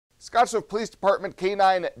Scottsbluff Police Department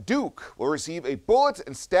K-9 Duke will receive a bullet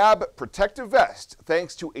and stab protective vest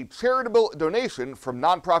thanks to a charitable donation from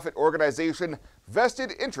nonprofit organization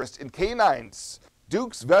Vested Interest in K-9s.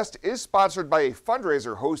 Duke's vest is sponsored by a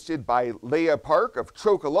fundraiser hosted by Leah Park of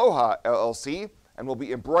Choke Aloha LLC and will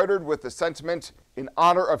be embroidered with the sentiment in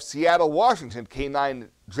honor of Seattle, Washington K-9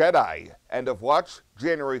 Jedi. End of watch,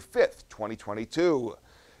 January 5th, 2022.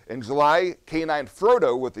 In July, K-9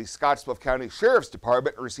 Frodo with the Scottsbluff County Sheriff's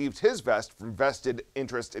Department received his vest from Vested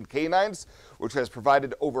Interest in K-9s, which has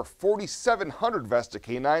provided over 4,700 vests to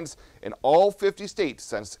K-9s in all 50 states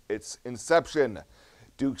since its inception.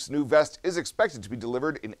 Duke's new vest is expected to be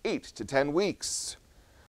delivered in 8 to 10 weeks.